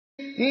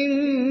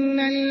إن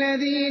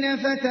الذين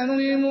فتنوا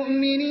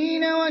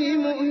المؤمنين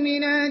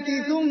والمؤمنات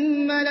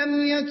ثم لم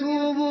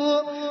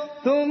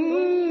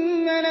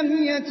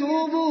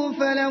يتوبوا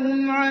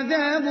فلهم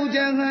عذاب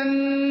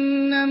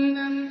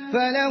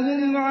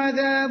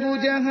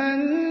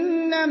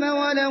جهنم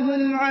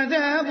ولهم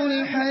عذاب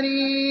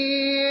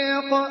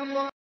الحريق.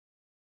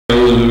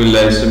 أعوذ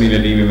بالله السميع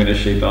العليم من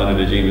الشيطان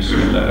الرجيم. بسم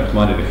الله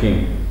الرحمن الرحيم.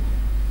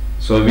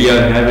 So we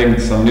are having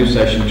some new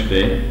session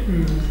today,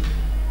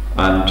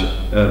 and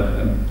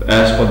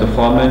as for the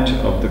format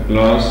of the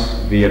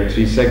class, we have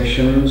three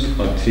sections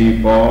or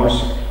three parts.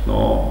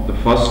 No, the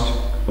first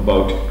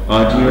about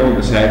audio,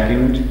 the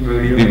second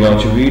we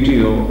watch a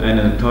video, and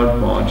in the third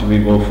part we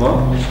go for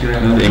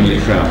the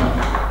English grammar.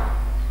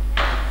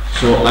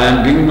 So I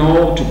am going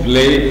now to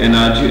play an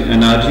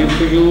audio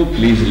for you.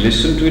 Please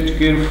listen to it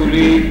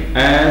carefully.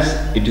 As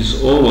it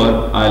is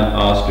over, I'll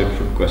ask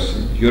different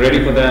questions. You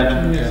ready for that?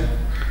 Yeah.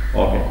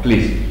 Okay,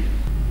 please.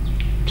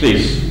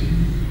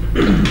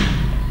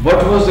 What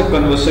was the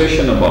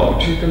conversation about?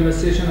 The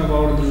conversation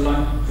about the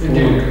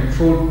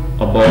food.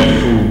 About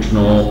food,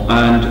 no.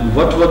 And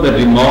what were the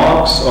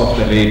remarks of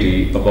the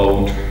lady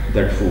about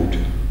that food?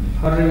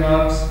 Her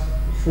remarks,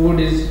 food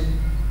is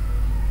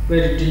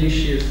very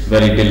delicious.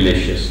 Very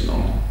delicious, no.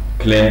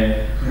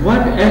 Clear.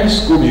 What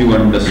else could you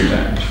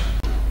understand?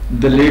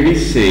 The lady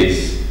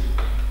says,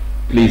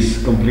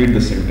 please complete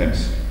the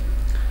sentence.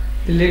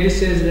 The lady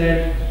says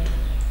that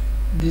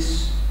this.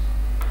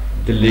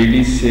 The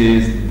lady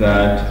says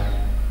that.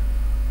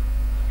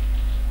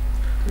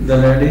 The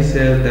lady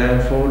says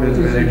that food is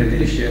very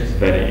delicious.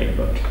 Very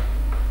good.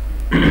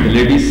 The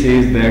lady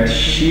says that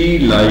she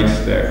likes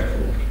that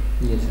food.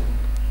 Yes.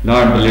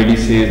 Not the lady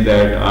says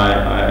that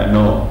I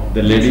know.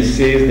 The lady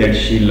says that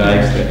she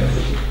likes that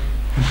food.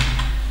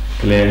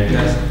 Clear?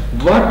 Yes.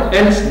 What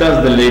else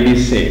does the lady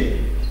say?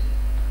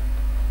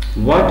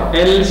 What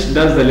else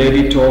does the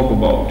lady talk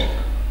about?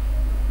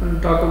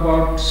 Talk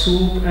about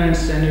soup and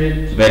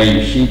sandwich.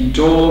 She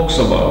talks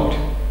about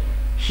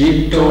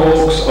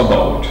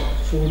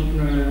Food,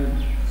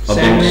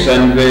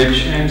 sandwich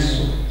and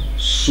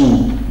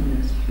soup.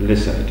 Yes.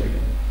 Listen it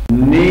again.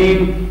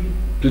 Name,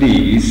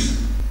 please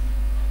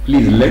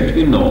let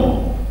me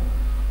know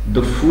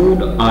the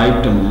food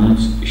items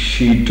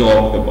she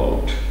talked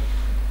about.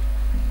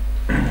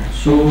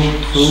 Soup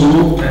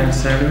and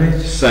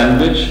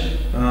Sandwich.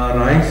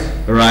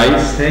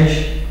 Rice.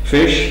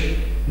 Fish.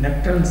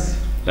 Nectarines.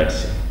 Let's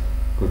see.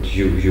 Good,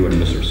 you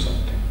understood something.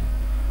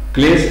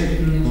 Please,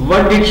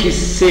 what did he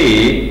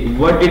say?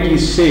 What did he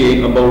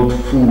say about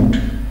food?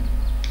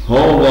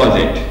 How was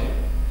it?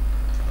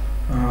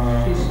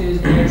 she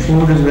says that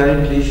Food is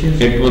very delicious.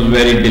 It was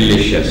very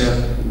delicious.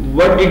 Yes.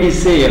 What did he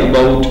say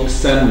about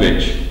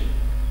sandwich?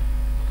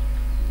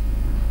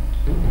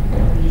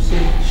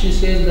 she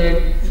says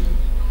that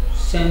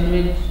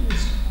sandwich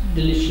is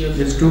delicious.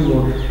 It's too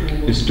good.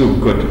 It's too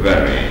good,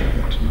 very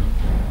good.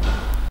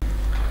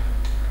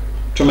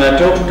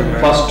 Tomato.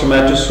 First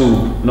tomato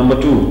soup.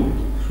 Number two.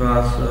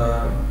 First,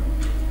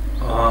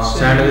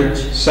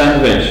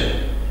 sandwich.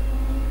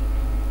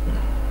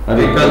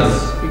 Pickles.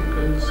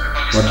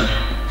 What?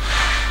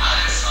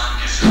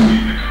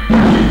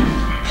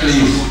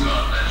 Please.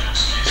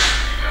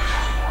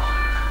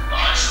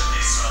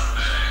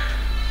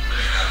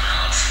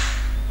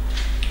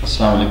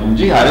 अस्सलाम वालेकुम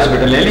जी, हारिस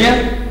बेटा ले लिया?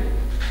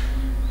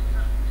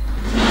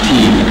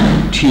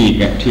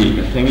 ठीक है,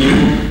 thank you,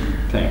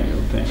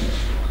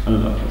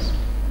 अल्लाह हाफ़िज़.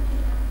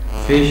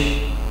 Fish.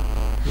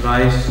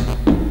 Rice.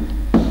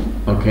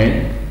 Okay.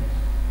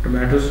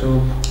 Tomato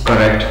soup.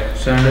 Correct.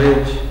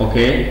 Sandwich.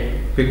 Okay.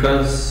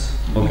 Pickles.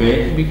 Okay.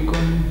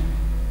 Bacon.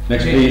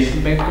 Next please.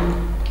 Bacon.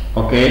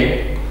 Okay.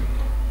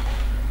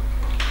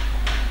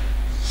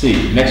 See,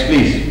 next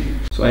please.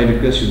 So I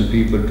request you the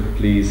people to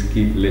please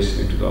keep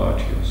listening to the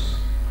audios.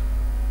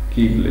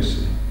 Keep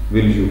listening.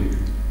 Will you?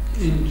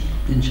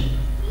 Inshallah.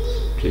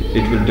 Okay.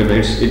 It will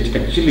develop. It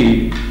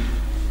actually.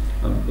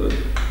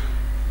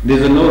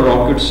 There's no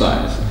rocket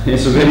science.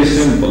 It's very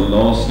simple.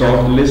 No,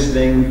 stop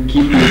listening,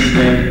 keep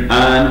listening,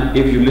 and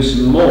if you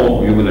listen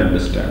more, you will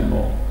understand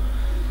more.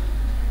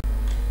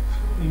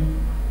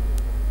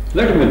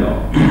 Let me know.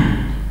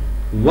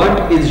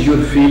 What is your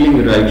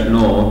feeling right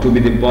now to be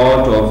the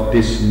part of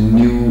this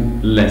new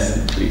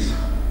lesson, please?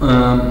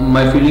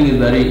 My feeling is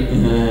very.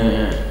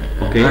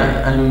 Okay.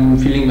 I'm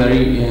feeling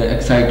very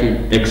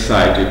excited.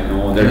 Excited,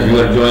 no? That you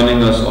are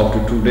joining us after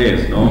 2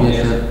 days, no?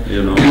 Yes, sir.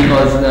 You know.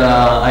 Because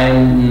I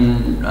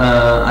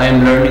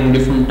am learning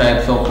different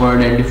types of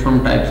word and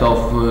different types of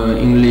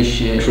English.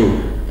 True.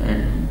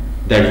 And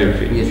that will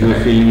feel. Yes, you are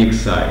sir. feeling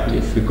excited.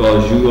 Yes.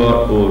 Because you are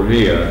over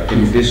here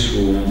in this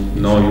room.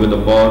 Now you are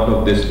the part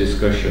of this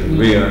discussion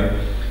where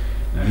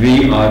we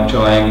are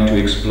trying to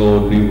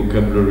explore new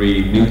vocabulary,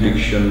 new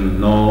diction,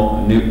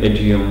 new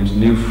idioms,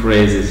 new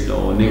phrases,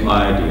 new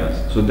ideas.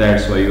 So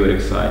that's why you are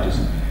excited.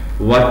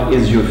 What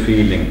is your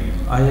feeling?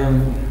 I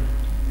am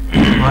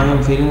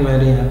feeling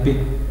very happy.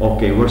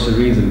 Okay, what's the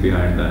reason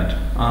behind that?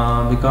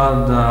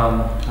 Because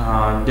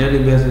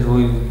daily basis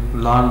we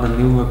learn the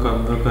new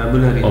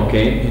vocabulary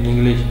Okay. in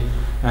English,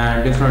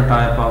 and different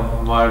type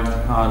of words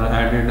are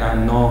added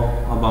and know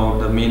about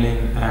the meaning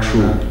and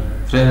True.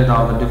 phrases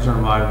of the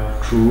different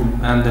words. True.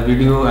 And the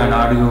video and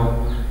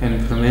audio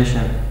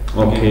information.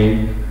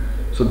 Okay.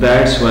 So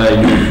that's why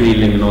you're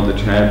feeling, that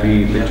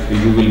happy that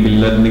you will be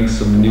learning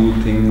some new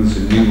things,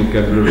 new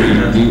vocabulary,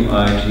 new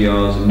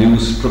ideas, new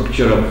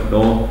structure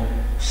of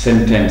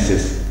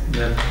sentences.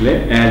 Yes.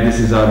 And this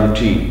is our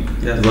routine.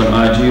 Yes. One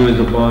audio is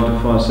a part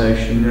of our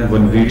session, Yes.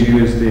 one video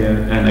is there,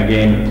 and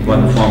again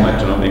one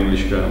format of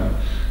English grammar.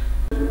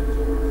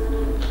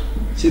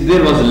 See,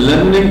 there was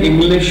learning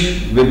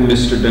English with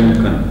Mr.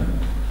 Duncan.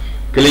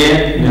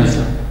 Clear? Yes,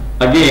 sir.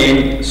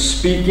 Again,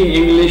 speaking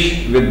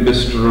English with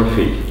Mr.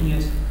 Rafi.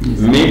 Yes.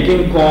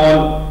 Making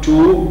call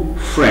to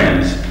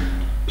friends.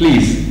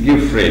 Please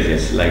give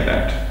phrases like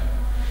that.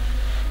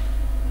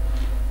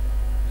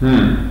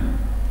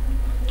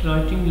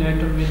 Writing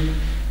letter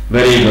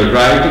Very good.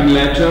 Writing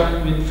letter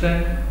with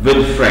friend.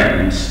 with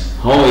friends.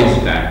 How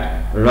is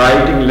that?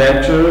 Writing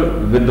letter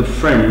with the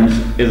friends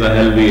is a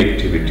healthy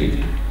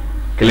activity.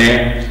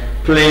 Clear?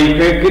 Playing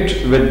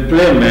cricket with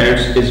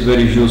playmates is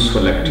very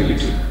useful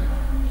activity.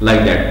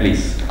 Like that,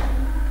 please.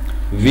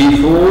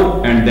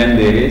 V4 and then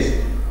there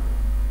is,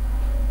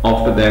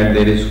 after that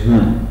there is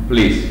whom.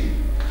 Please.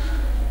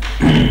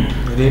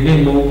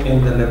 Reading book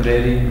in the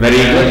library. Very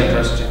good.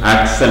 Interesting.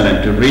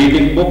 Excellent.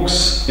 Reading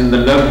books in the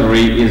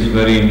library is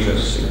very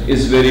interesting.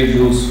 Is very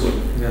useful.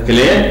 Yes.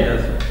 Clear?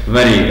 Yes, sir.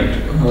 Very good.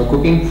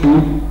 Cooking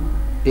food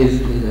is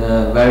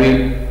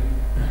very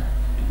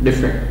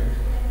different.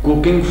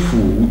 Cooking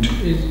food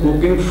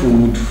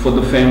for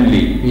the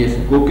family. Yes.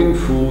 Cooking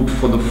food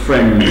for the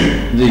friends.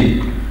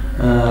 Ji.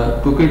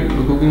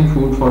 Cooking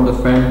food for the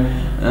friend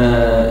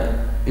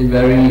is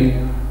very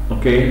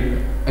Okay.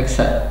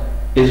 exciting.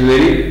 Is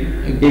very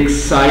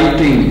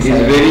exciting. Is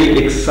very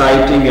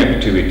exciting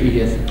activity.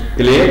 Yes.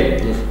 Clear?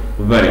 Yes.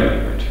 Very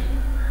good.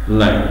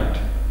 Like that.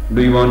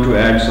 Do you want to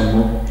add some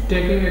more?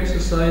 Taking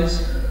exercise.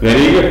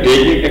 Very good.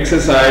 Taking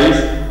exercise.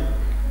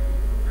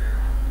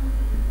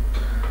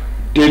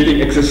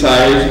 Taking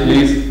exercise,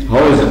 please.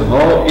 How is it?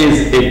 How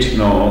is it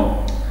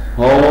now?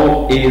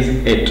 How is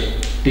it?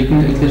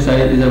 Taking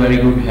exercise is a very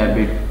good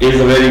habit. Is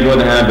a very good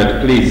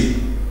habit, please.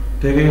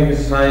 Taking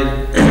exercise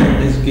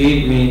is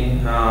give me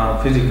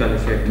physical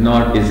effect.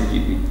 Not is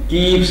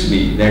keeps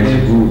me. That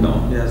is good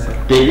now. Yes,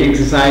 sir. Taking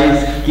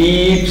exercise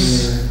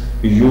keeps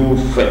you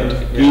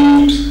fit.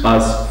 Keeps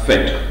us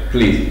fit.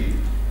 Please.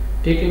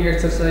 Taking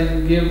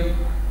exercise give.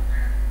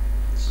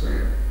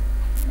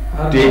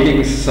 Taking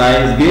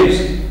exercise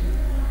gives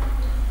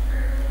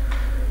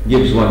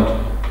what?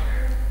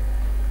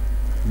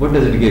 What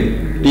does it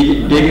give?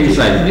 Taking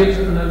exercise. Gives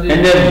energy.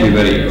 Energy,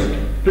 very good.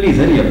 Please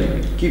hurry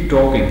up. Keep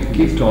talking.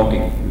 Keep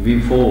talking.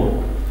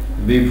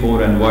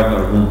 V4 and what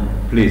or whom?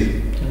 Please.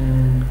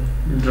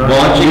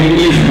 Watching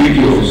English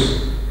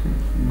videos.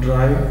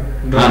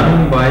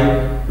 Driving by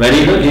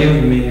Very good.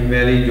 give me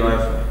very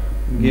joyful.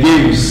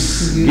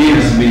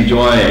 Gives me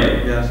joy.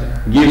 Yes,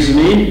 sir. Gives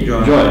me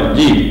Joy. joy.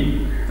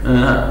 G.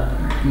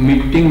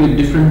 Meeting with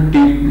different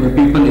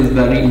people is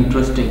very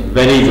interesting.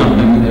 Very good.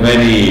 Something that-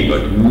 Very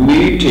good.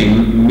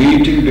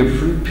 Meeting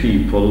different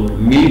people.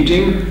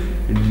 Meeting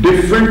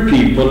different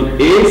people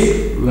is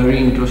very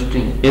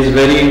interesting.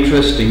 very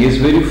interesting. Is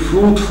very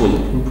fruitful.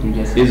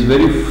 Yes. Is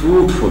very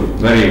fruitful.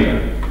 Very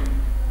good.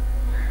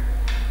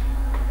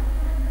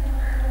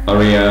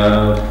 Hurry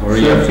up.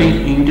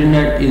 Surfing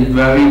internet is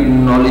very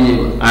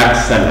knowledgeable.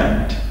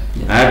 Excellent.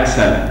 Yes.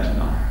 Excellent.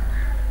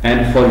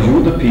 And for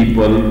you, the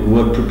people who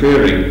are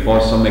preparing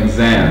for some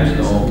exams,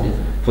 Yes.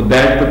 for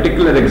that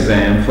particular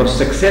exam, for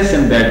success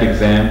in that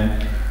exam,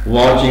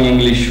 watching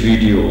English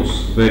videos,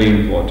 very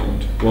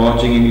important.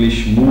 Watching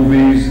English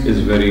movies is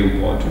very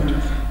important.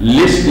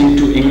 Listening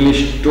to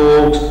English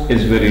talks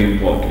is very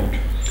important.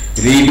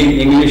 Reading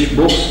English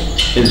books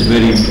is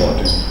very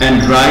important.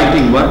 And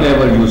writing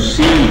whatever you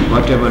see,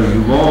 whatever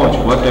you watch,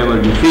 whatever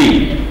you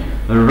feel,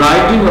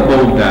 writing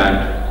about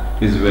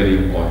that is very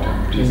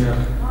important. Yeah.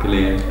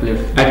 Clear? Clear.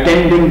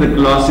 Attending the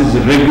classes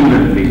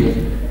regularly, Yes.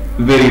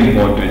 very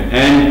important.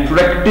 And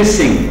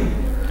practicing,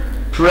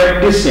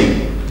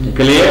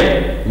 clear?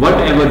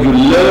 Whatever you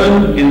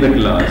learn in the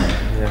class,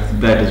 Yes.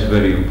 that is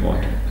very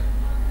important.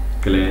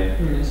 Clear?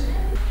 Yes.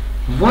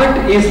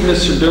 What is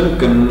Mr.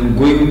 Duncan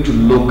going to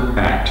look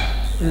at?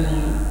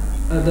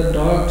 At the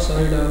dark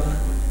side of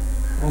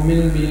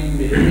human being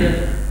behavior.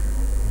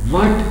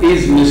 What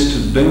is Mr.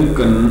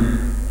 Duncan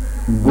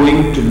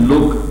going to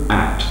look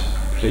at?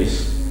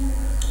 Please.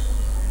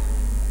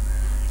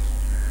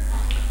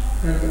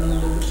 At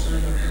another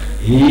side of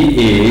He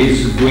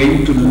is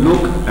going to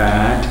look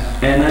at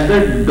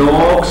another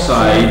dark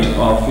side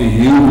of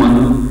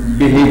human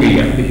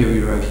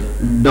behavior.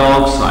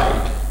 Dark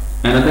side.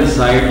 Another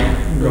side?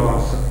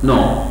 Dogs.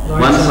 No.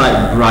 Bright One side.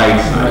 side, bright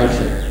Right side.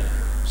 side.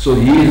 So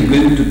he is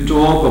going to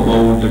talk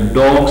about the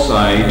dark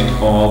side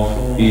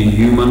of a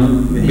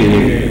human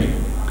behavior.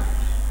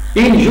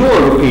 In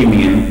your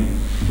opinion,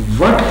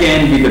 what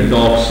can be the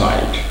dark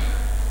side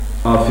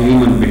of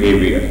human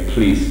behavior?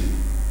 Please.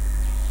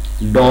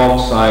 Dark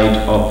side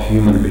of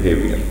human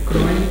behavior.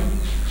 crime.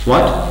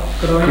 What?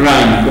 Crime.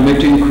 Crime,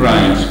 committing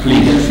crimes, You can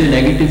please. say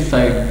negative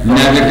side.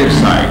 Negative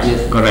side,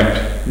 Yes.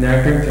 correct.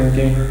 Negative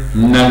thinking.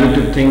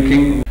 Negative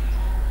thinking.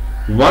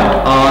 What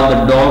are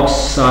the dog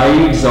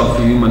sides of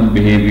human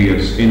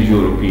behaviors in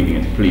your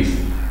opinion, please?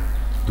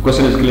 The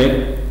question is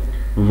clear.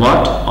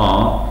 What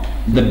are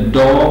the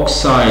dog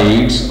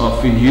sides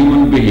of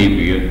human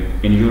behavior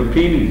in your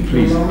opinion,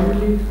 please?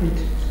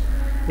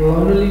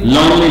 Lonely.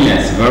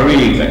 Loneliness,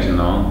 very exactly.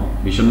 No,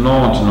 we should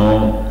not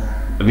know.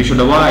 We should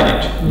avoid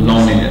it.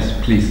 Loneliness,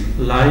 please.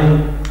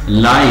 Lying.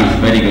 Lies,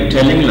 very good.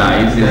 Telling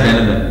lies is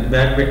another.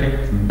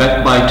 Backbiting.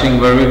 Backbiting,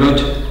 very good.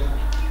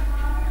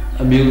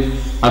 Abuse.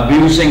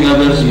 Abusing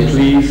others, Yes.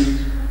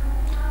 please.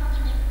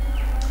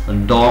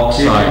 Dog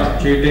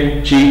side.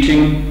 Cheating.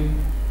 Cheating.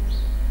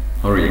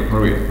 Hurry,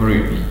 hurry,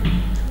 hurry.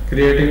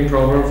 Creating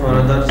problem for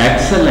others.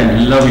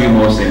 Excellent. Love you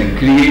more saying.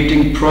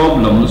 Creating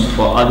problems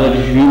for other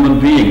human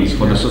beings,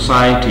 for the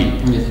society.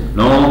 Yes.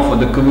 No, for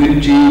the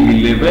community we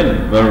live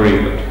in. Very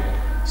good.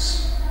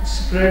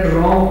 Spread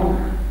wrong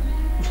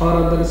for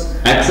others.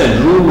 Excellent.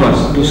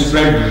 Rumors. To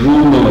spread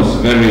rumors.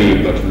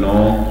 Very good.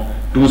 No.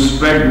 To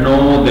spread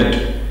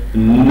that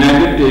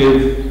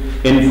negative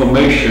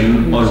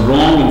information or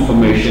wrong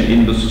information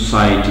in the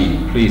society.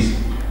 Please.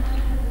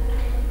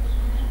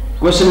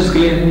 Question is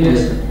clear?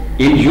 Yes.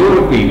 In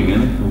your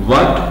opinion,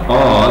 what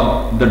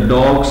are the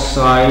dog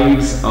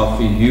sides of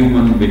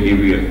human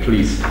behavior?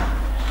 Please.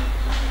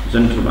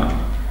 Gentlemen.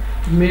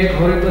 Make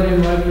horrible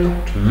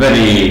environment.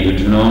 Very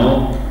good.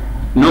 No.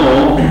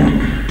 No.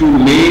 To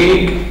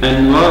make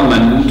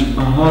environment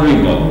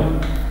horrible.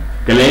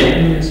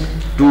 Clear? Yes.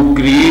 To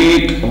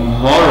create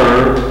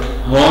horror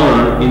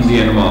in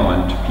the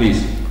environment.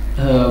 Please.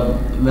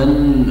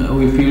 When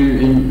we feel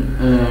in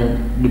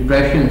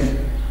depressions,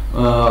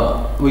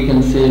 we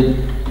can say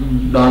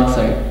dark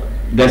side.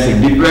 That's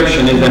it.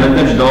 Depression is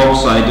another dog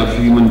side of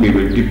human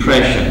behavior.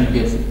 Depression.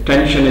 Yes.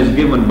 Tension is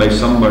given by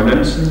some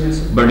burdens,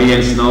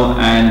 Yes. now,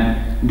 and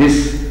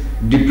this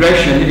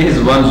depression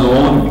is one's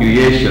own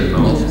creation.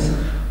 No? Yes.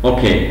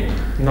 Okay.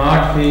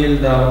 Not feel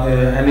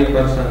the any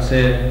person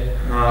say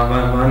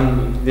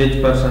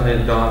which person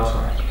is dark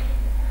side.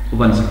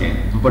 Once again,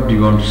 what do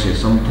you want to say?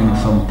 Something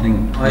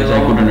which I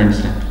couldn't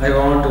understand. I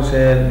want to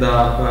say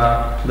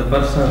the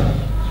person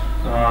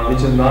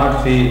which will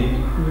not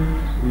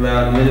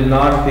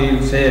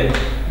feel safe.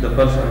 The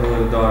person who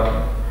is dark.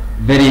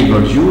 Very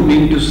good. You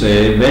mean to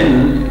say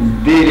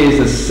when there is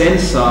a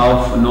sense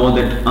of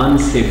that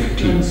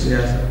unsafety, Yes,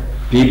 sir.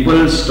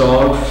 people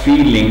start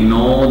feeling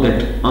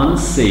that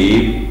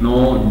unsafe.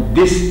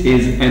 This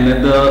is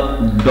another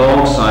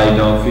dog side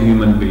of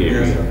human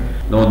behavior. Yes, sir.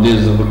 This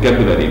is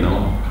vocabulary.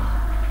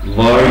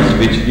 Words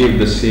which give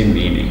the same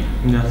meaning.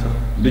 Yes, sir.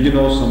 Do you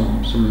know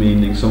some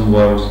meaning, some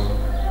words?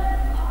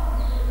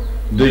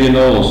 Do you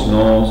know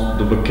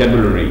the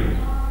vocabulary?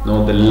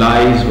 The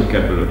lies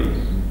vocabulary.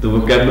 The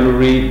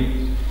vocabulary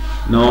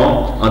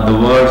are the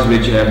words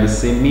which have the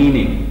same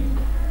meaning.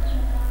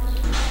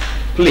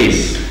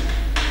 Please.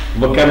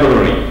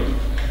 Vocabulary.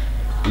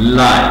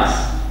 Lies.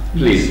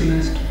 Please.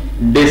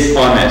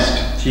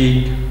 Dishonest.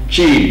 Cheat.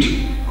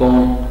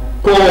 Con.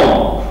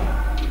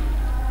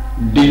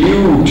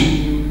 Delude.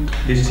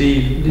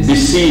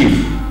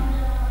 Deceive.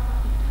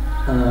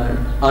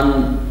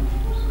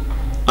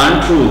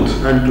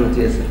 Untruth. Untruth,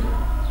 yes, sir.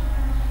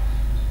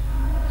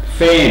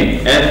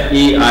 Feign.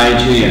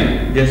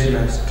 F-E-I-G-N.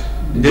 Dishonest.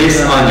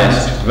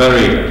 Dishonest.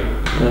 Very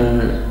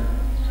good.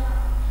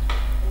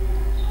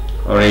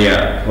 Hurry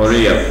up.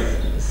 Hurry up.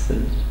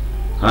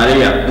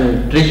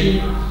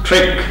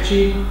 Trick.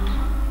 Cheat.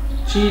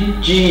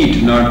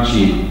 Not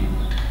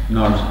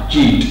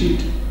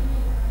cheat.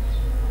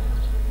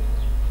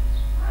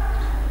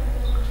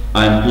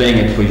 I am playing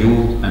it for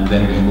you and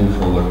then we move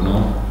forward,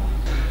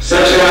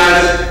 such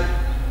as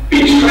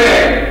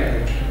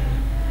betray,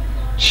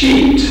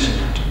 cheat,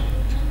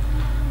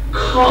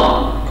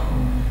 con,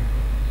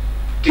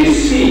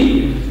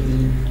 deceive,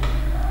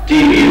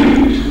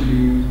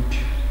 delude,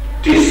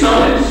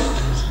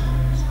 dishonest,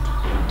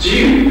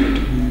 dupe,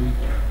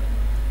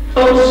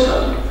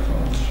 falsehood,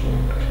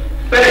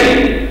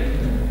 feign,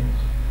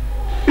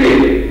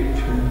 fib,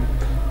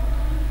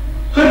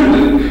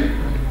 hoodwink,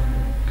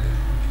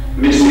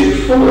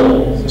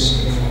 misinform,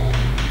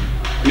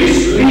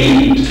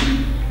 mislead,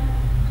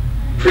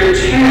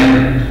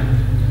 pretend,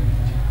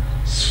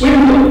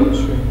 swindle,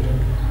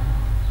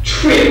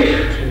 trick,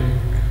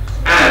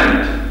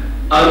 and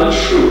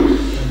untruth.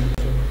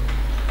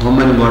 How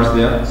many words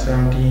there?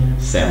 17.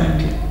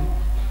 70.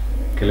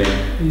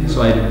 Clear?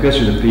 So I request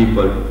the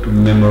people to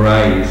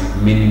memorize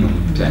meaning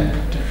of 10.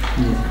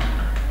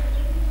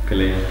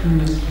 Clear?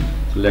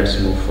 So let's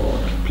move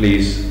forward.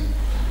 Please.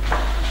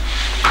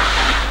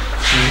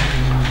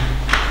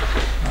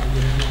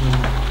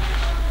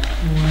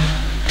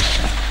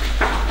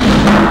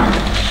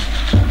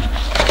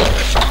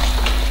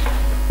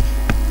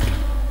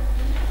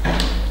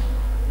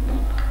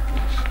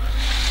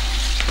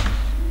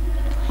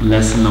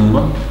 Lesson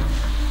number?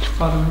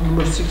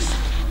 Number 6.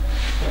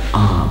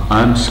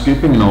 I'm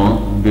skipping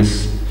now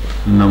this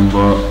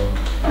number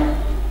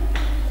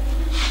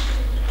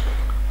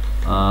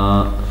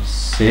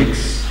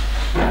 6,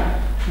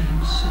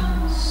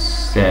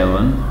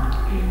 7,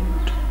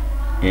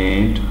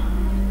 8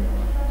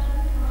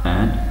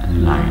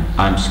 and 9.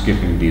 I'm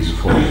skipping these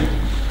 4.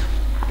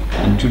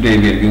 And today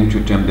we are going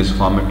to attempt this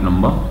format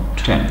number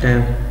 10.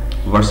 10.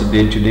 What's the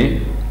date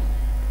today?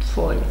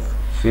 5th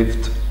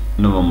 5th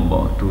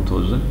November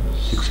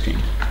 2016.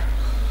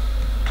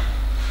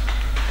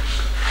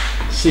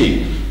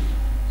 See,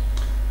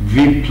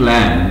 we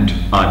planned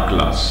our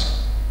class.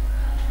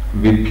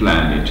 We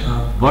planned it.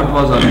 What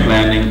was our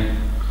planning?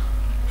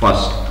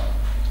 First,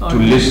 to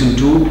listen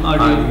to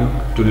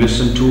audio, to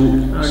listen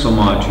to some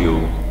audio,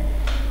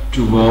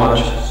 to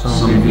watch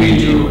some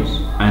videos,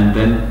 and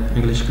then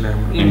English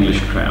grammar.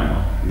 English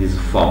grammar. These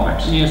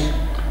formats. yes,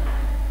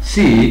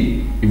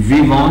 See,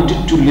 we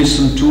wanted to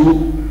listen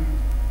to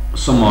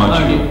some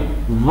audio. Audio.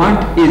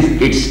 What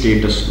is its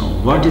status now?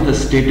 What is the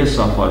status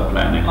of our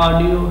planning?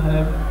 audio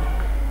have,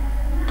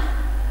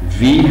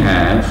 We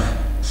have,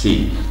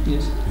 see,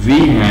 yes,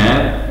 we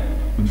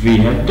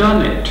have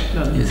done it.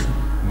 yes,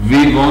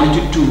 We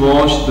wanted to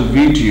watch the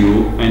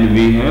video and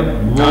we have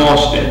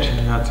watched it.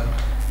 Yes.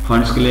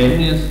 Funds clear?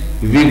 yes,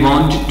 We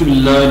wanted to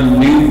learn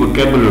new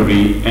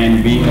vocabulary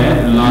and we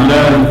have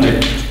learned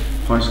it.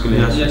 Funds clear?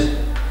 Yes. yes,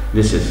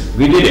 This is,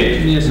 we did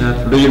it. yes,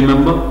 Yes. Do you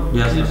remember?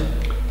 Yes. yes,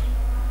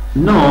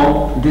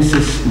 Now, this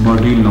is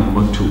module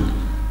number 2.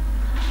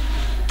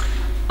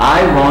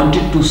 I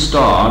wanted to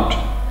start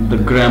the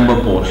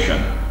grammar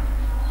portion.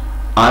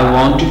 I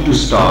wanted to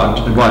start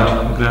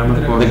what? Grammar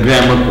The portion.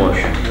 grammar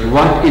portion.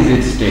 What is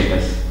its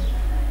status?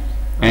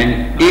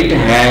 And it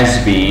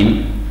has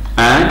been,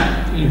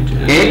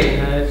 and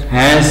it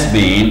has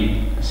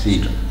been,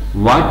 see,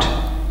 what?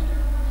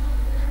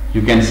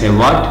 You can say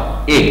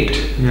what? It.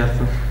 Yes.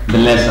 The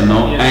lesson,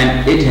 no? Yes.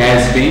 And it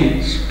has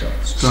been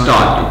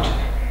started.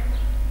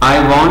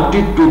 I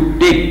wanted to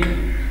tick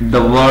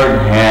the word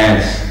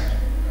has.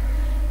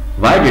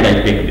 Why did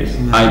I pick this?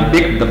 Yeah. I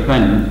picked the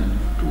pen,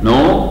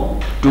 no,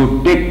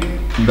 to tick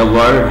the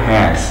word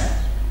has.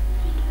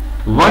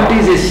 What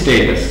is its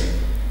status?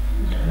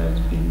 it has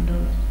been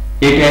done,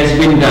 It has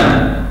been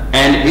done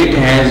and it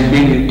has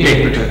been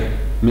ticked.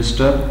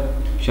 Mr.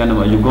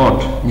 Shanava, you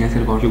got? yes, sir,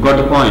 You got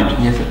the point?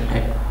 yes,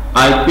 sir,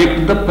 I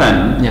picked the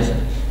pen yes, sir,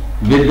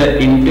 with the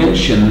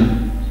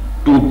intention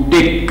to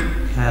tick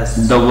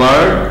Has. the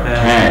word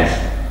has.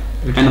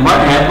 And what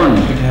happened?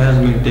 It has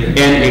been taken.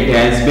 And it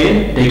has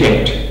been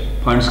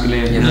ticked. Funds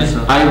clear? Yes, sir.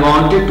 sir. I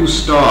wanted to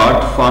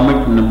start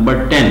format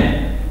number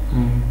 10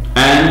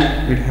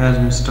 and It has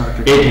been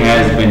started. it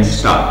has been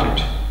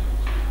started.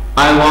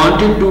 I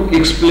wanted to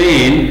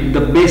explain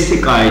the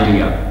basic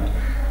idea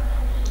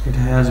It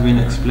has been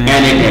explained.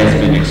 and it has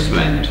been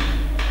explained.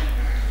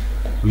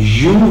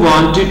 You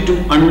wanted to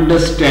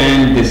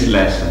understand this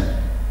lesson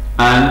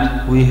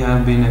and We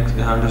have been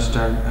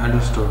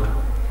understood.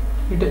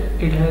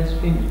 it has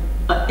been,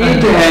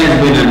 it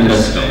has been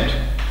understood.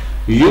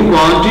 You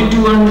wanted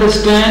to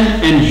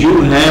understand and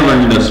you have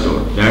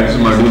understood. That's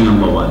module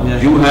number 1.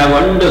 Yes. You have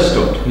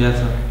understood Yes,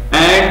 sir.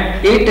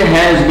 and it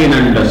has been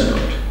understood.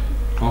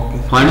 Okay.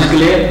 Funds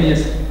clear?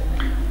 yes,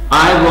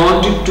 I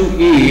wanted to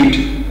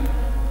eat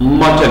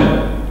mutton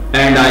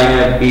and I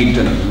have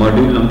eaten.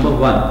 Module number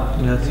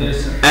 1. Yes, sir.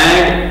 yes, sir,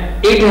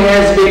 And it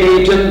has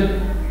been eaten.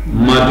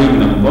 Module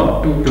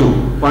number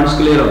 2. Funds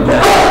clear of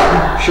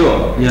that?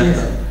 Sure. Yes,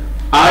 sir.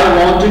 I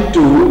wanted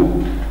to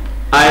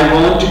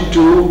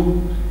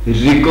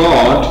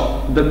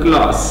record the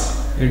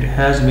class. It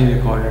has been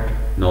recorded.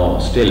 No,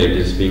 still it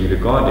is being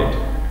recorded.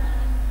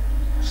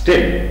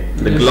 Still,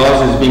 the Yes.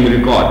 class is being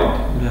recorded.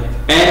 Yes.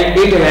 And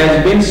it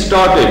has been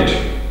started.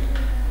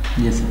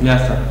 yes, sir,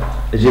 Yes, sir.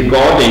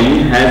 Recording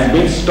has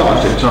been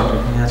started.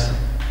 Yes, sir.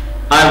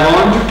 I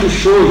wanted to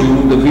show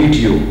you the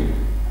video.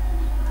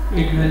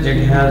 it has It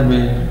been, has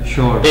been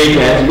short. It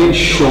has been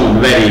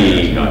shown.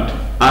 Very good.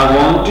 I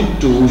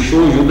wanted to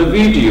show you the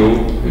video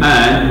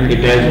and it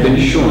has been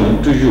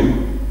shown to you.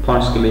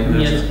 Funds clear?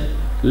 yes,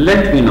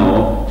 Let me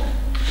know,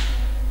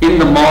 in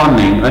the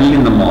morning, early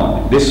in the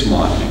morning, this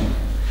morning,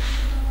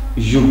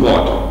 you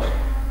got up,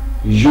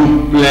 you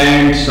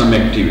planned some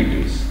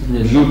activities,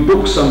 Yes. you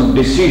took some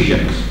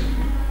decisions.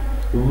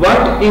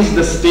 What is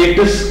the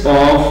status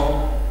of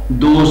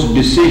those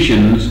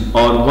decisions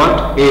or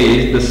what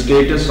is the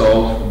status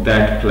of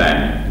that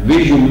plan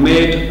which you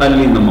made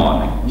early in the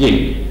morning?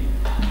 Yeah.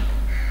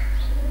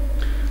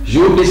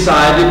 You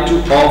decided to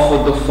offer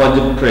the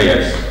Fajr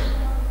prayers.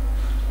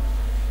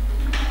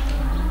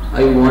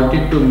 I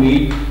wanted to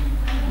meet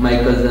my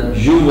cousin,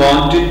 You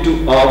wanted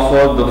to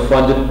offer the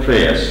Fajr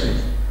prayers.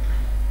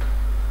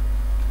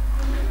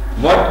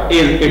 What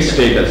is its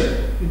status?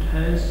 it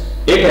has,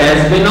 It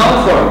has been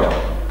offered.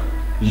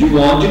 You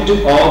wanted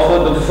to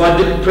offer the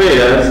Fajr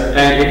prayers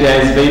and it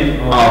has been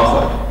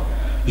offered.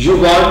 You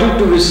wanted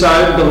to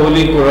recite the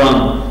Holy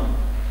Quran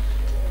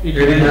it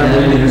It has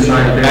has been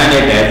recited. and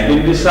it has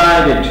been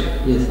recited.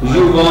 yes,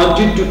 You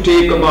wanted to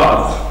take a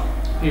bath.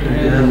 it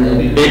has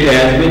been, It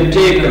has been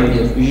taken.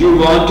 Yes. You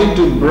wanted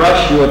to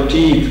brush your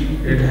teeth.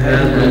 It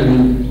has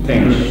been.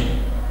 Things.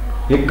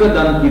 एक का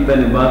दान पीता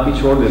है बाकी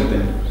छोड़ देते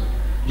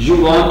हैं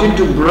You wanted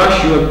to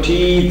brush your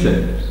teeth.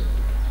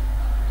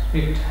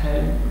 It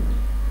had.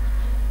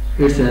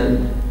 It's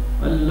a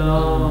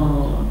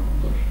Allah.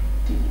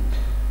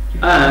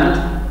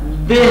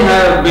 And they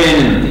have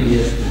been.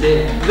 yes.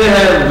 They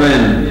have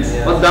been.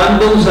 Yes. और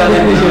दांतों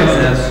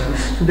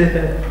से They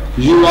have.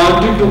 You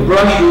wanted to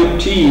brush your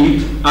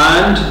teeth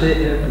and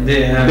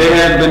They have. they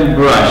have been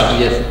brushed.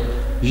 Yes.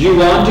 You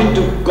wanted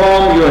to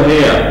comb your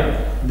hair.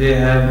 They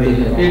have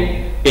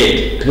been.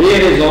 It.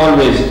 Hair is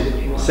always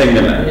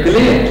singular. Yes.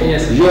 Clear?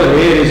 Yes. Your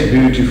hair is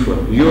beautiful.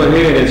 Your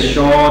hair is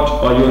short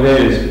or your hair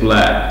is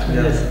black.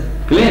 Yes.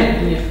 Clear?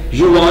 Yes.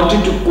 You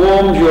wanted to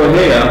comb your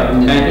hair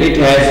and it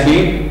has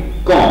been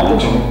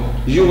combed.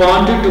 You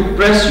wanted to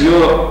press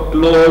your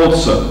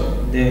clothes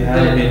They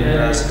have been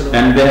pressed.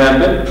 and they have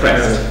been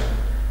pressed.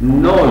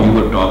 No, you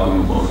were talking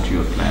about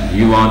your plan.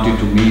 You wanted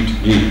to meet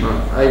G.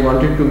 I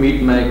wanted to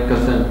meet my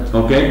cousin,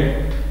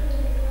 Okay?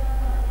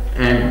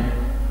 and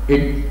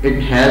it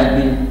has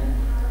been.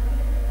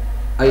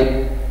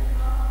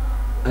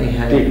 I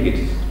had. Take it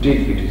easy. Take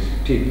it easy.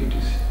 Take it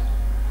easy.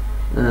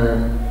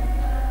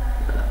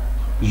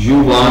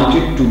 You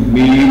wanted to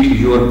meet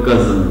your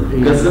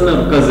cousin. Cousin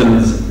or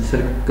cousins?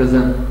 Sir,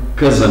 cousin.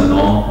 Cousin,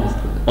 no? Yes,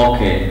 cousin.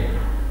 Okay.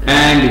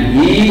 And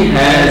he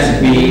has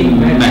been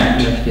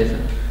met. Yes, sir.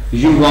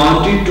 You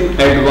wanted to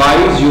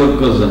advise your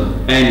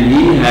cousin and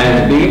he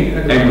has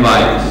been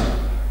advised.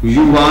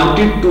 You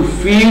wanted to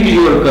feed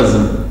your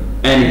cousin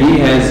and he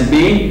has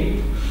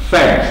been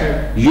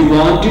fed. You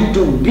wanted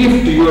to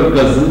gift your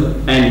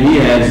cousin and he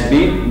has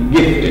been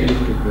gifted.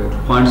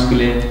 Points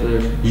clear?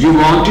 You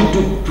wanted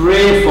to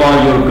pray for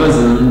your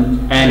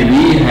cousin and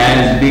he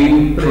has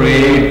been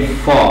prayed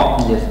for.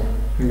 Yes.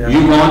 Yeah.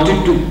 You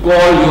wanted to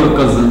call your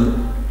cousin.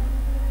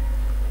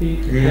 He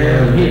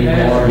has been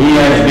called. He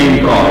has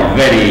been called.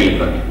 Very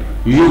good.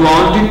 You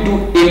wanted to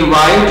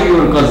invite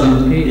your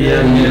cousin. He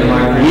has been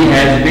invited. He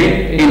has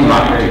been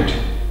invited.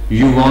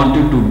 You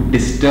wanted to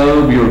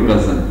disturb your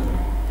cousin.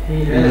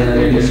 He has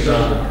been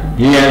disturbed.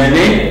 He has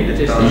been.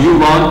 Disturbed. You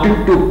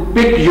wanted to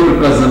pick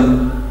your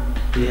cousin.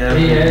 He has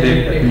He has been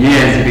been picked. He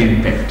has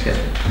been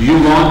picked. You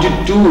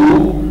wanted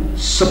to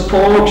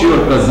support your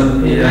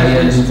cousin. He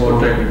has been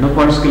supported. No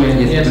points clear?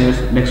 Yes,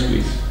 Yes. Next,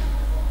 please.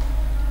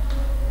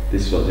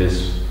 This was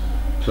his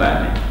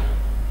planning.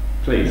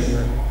 Please.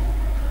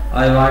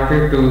 I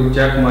wanted to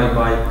check my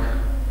bike.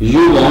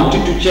 You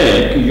wanted to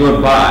check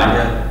your bike.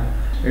 Yeah.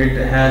 It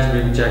has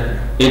been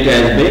checked. It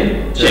has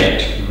been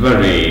checked.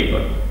 Very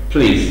good.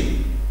 Please.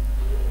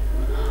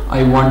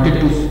 I wanted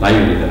to. Are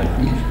you with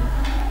that? Yes.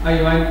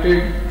 I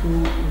wanted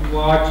to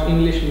watch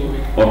English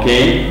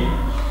Okay.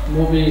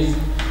 movies,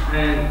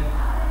 and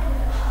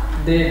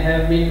they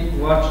have been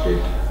watched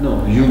it.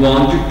 No, you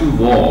wanted to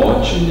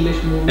watch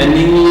English movie. an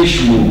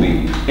English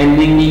movie. An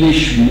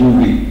English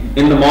movie.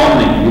 In the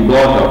morning, you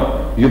got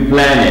up, you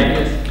plan it.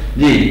 Yes.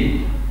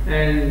 Gee.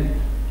 And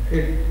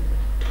it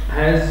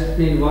has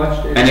been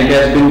watched. And it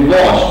has been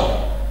watched.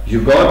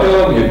 You got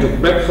up, you took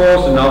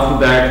breakfast, and after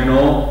that,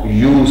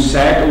 you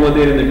sat over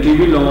there in the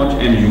TV lounge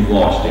and you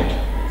watched it.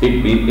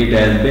 It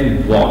has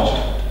been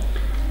watched.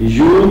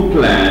 You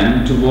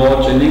plan to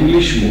watch an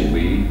English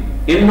movie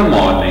in the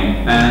morning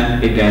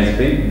and it has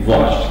been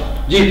watched.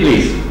 Gee,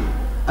 please.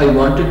 I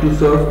wanted to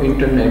surf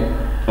internet.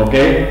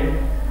 Okay?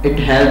 It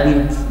has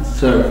been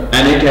surfed.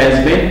 And it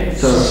has been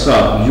Surfed.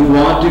 surfed. You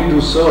wanted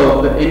to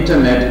surf the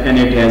internet and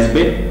it has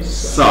been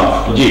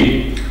surfed.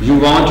 Gee. You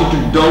wanted to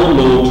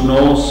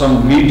download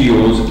some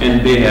videos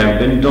and they have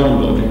been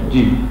downloaded.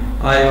 Gee.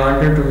 I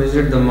wanted to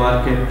visit the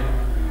market.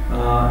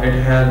 It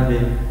has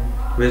been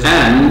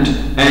visited.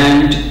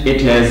 And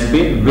it has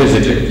been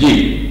visited.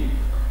 Gee.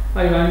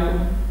 I want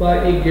to buy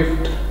a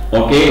gift,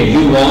 Okay,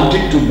 you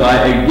wanted to buy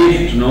a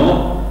gift,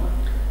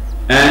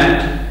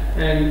 and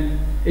and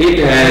it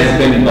has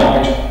been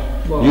bought.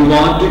 Wow. You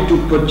wanted to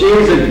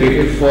purchase a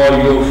gift for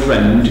your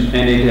friend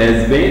and it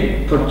has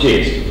been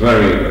purchased.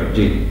 Very good.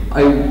 Gee.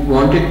 I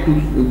wanted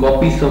to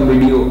copy some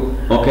video,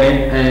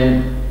 Okay.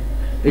 and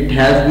it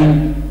has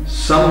been.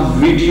 Some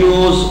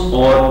videos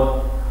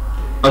or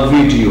a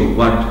video.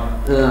 What?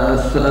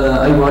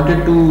 I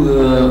wanted to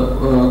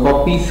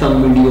copy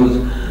some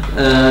videos.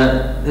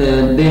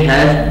 They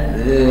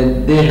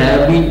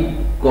have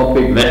been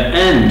copied. The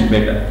and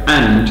better.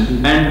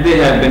 And they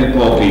have been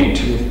copied.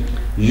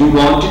 You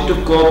wanted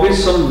to copy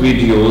some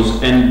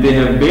videos and they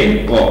have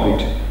been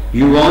copied.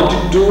 You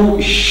wanted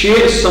to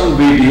share some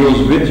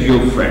videos with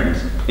your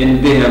friends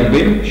and they have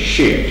been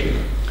shared.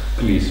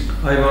 Please.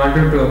 I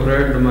wanted to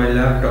operate my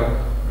laptop.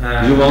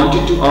 And You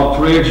wanted to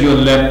operate your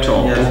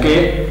laptop, Yes.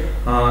 okay?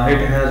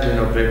 It has been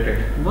operated.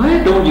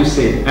 Why don't you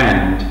say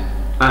and?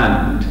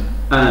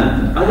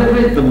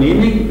 Otherwise the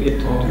meaning,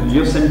 Okay.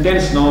 your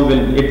sentence now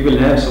will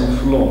have some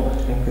flow.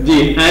 Okay. The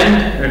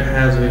and It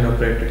has been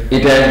operated.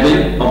 it has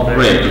been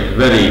operated.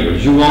 Very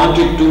good. You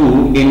wanted to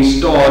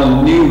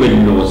install new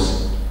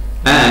Windows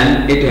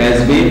and it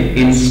has been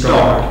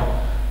installed.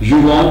 You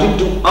wanted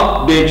to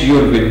update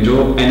your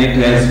window and it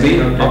has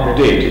been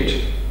updated.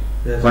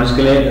 Yes. Once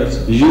clear?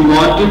 Yes. You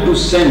wanted to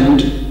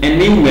send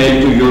an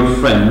email to your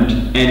friend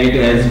and it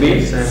has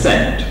been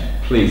sent.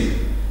 Please.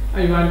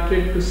 I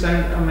wanted to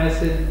send a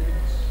message.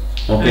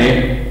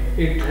 Okay. And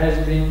it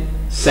has been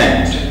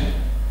Sent.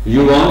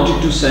 You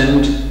wanted to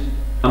send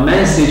a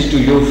message to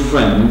your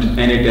friend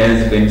and it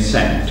has been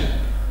sent.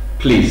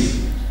 Please.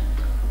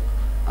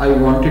 I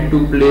wanted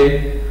to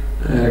play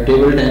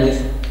table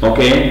tennis.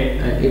 Okay.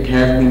 And it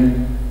has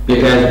been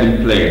It has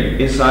been played.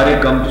 ये सारे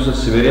काम तुसा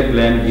सवेरे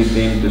plan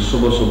कीते हैं ते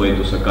सुबह सुबह ही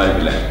तुसा कर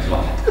भी लाए.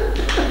 वाह.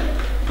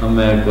 अब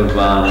मैं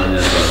कुर्बान हो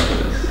जाता हूँ.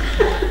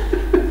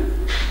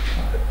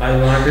 I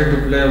wanted to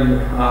play.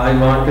 I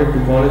wanted to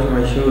polish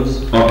my shoes.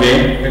 Okay.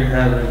 It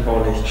has been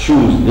polished.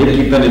 Shoes. ये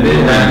कितने They दिन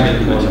have हैं? been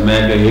polished. अच्छा मैं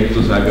कह एक तो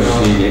सागर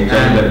ठीक है.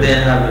 And they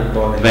have been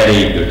polished.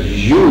 Very good.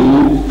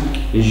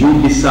 You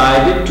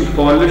decided to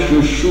polish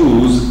your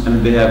shoes and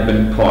they have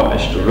been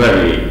polished.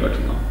 Very good.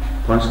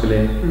 Once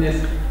clear. yes.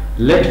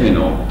 Let me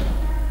know.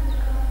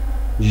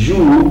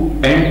 You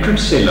entered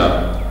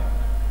SILAH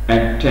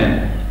at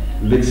 10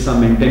 with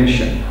some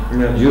intention.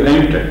 Yes. You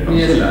entered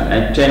Yes. SILAH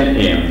at 10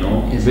 a.m. No?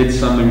 Yes. With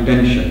some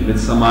intention, with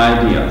some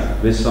ideas,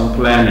 with some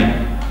planning.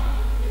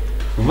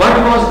 What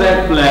was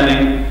that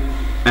planning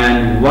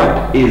and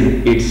what is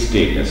its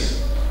status?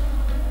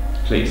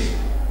 Please.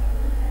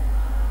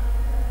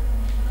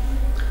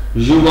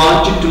 You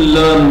wanted to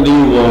learn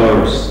new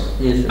words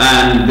Yes.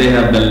 and they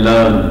have been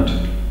learned.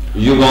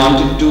 You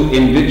wanted to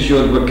enrich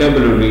your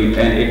vocabulary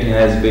and it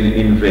has been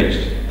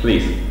enriched.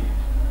 Please.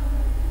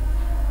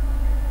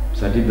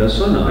 साजी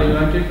दसो ना. I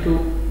wanted to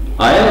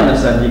आया हो ना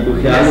साजी को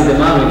ख्याल Yes.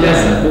 दिमाग में क्या Yes.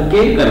 है? वो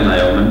क्या करना है?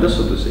 मैंने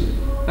दसो तो सही.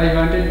 I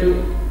wanted to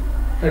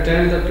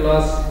attend the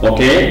class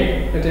Okay.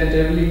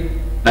 attentively.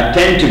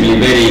 Attentively,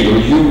 very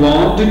good. You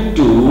wanted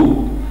to.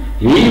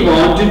 He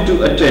wanted to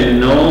attend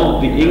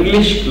the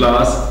English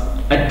class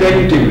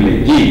attentively.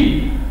 Ji.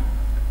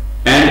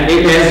 And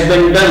it has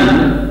been done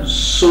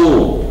so.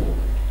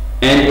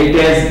 And it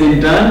has been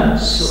done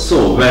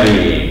so.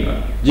 Very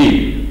good. Ji.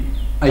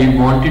 I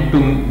wanted to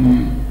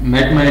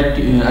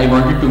I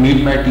wanted to meet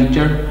my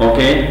teacher.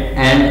 Okay.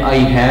 And I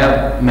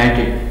have met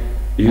it.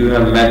 You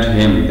have met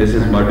him. This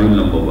is module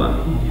number 1.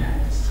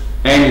 Yes.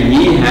 And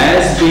he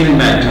has been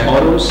met.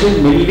 और उससे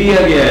मिल लिया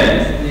गया है.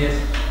 Yes.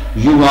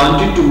 You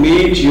wanted to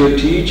meet your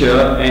teacher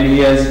and he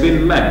has been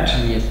met.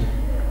 Yes.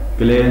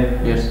 Clear?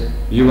 Yes.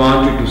 You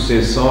wanted to say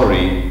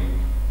sorry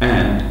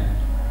and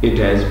it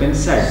has been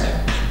said.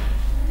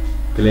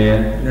 Clear?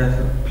 Yes,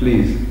 sir.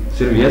 Please.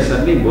 सिर्फ yes sir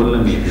नहीं बोलना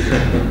भी है.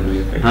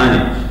 हाँ जी.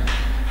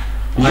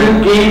 You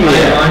came I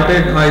here.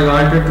 wanted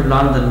to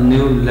learn the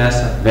new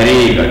lesson.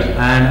 Very good.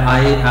 And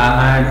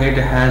it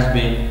has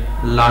been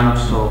learned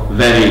so.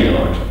 Very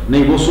good.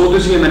 नहीं वो सो तो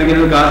इसलिए मैंने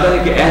कहा था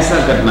कि ऐसा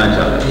करना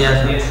चाहता. Yes,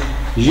 sir. Yes.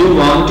 You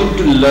wanted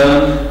to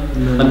learn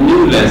a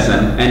new lesson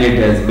and it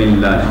has been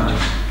learned.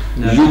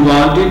 Yes. You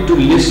wanted to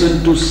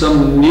listen to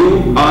some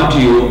new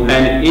audio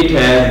and it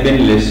has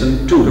been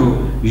listened to. True.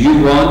 You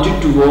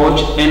wanted to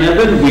watch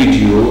another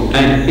video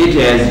and it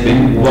has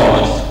been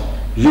watched.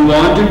 You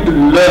wanted to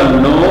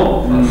learn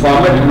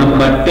format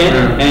number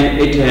 10 and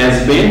it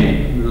has been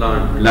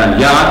learned.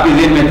 या आपके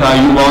ज़हन में था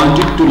you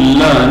wanted to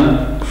learn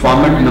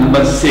format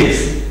number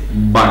 6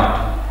 but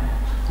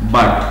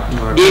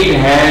it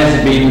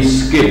has been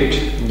skipped.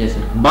 Yes,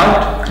 sir.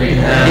 But It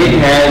it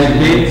has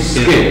been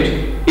skipped.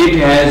 It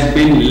has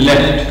been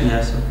left.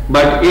 Yes, sir.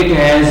 But it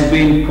has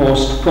been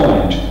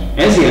postponed.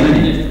 ऐसे है ना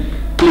जी?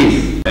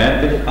 Please.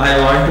 I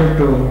wanted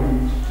to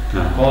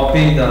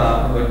copy the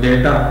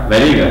data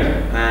Very good.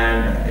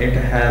 and it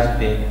has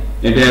been.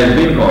 It has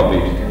been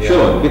copied. Yeah.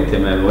 Sure. कितने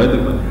मैं वो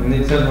दुकान.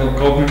 It's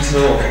copied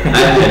so.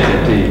 अच्छा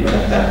ठीक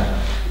है.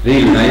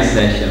 Really nice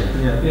session.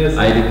 Yeah. Yes. I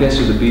request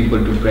you the people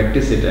to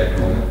practice it at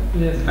home.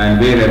 Yes. And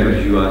wherever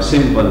you are,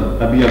 simple.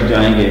 अभी आप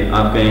जाएंगे,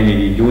 आप कहेंगे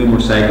कि जो ही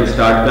मोटरसाइकिल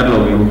स्टार्ट कर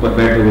लोगे, ऊपर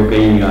बैठोगे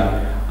कहिएगा,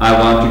 I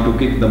wanted to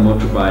kick the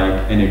motorbike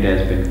and it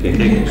has been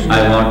kicked. I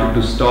wanted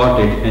to start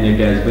it and it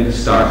has been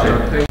started.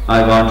 I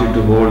wanted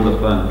to hold the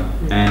pen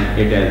and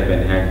it has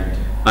been held.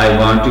 I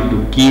wanted to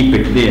keep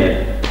it there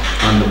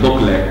on the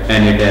booklet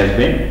and it has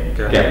been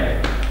kept.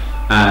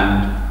 And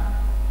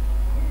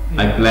I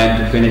plan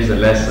to finish the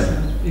lesson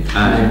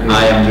and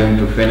I am going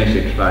to finish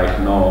it right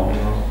now.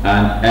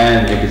 And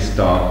as it is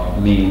taught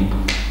me,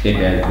 it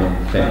has been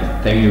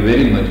finished. Thank you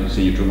very much.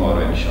 See you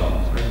tomorrow, inshallah.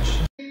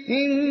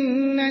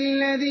 إن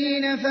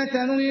الذين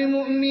فتنوا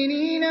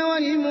المؤمنين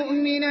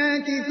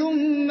والمؤمنات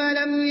ثم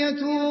لم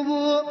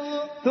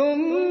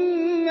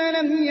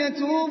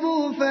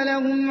يتوبوا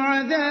فلهم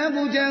عذاب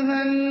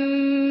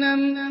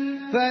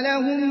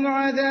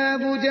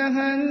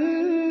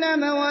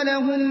جهنم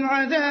ولهم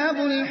عذاب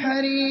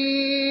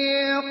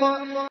الحريق.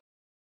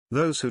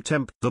 Those who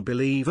tempt the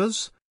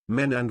believers,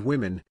 men and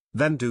women,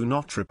 then do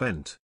not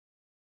repent.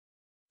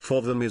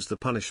 For them is the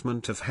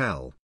punishment of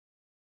hell.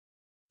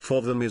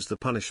 For them is the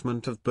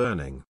punishment of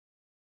burning.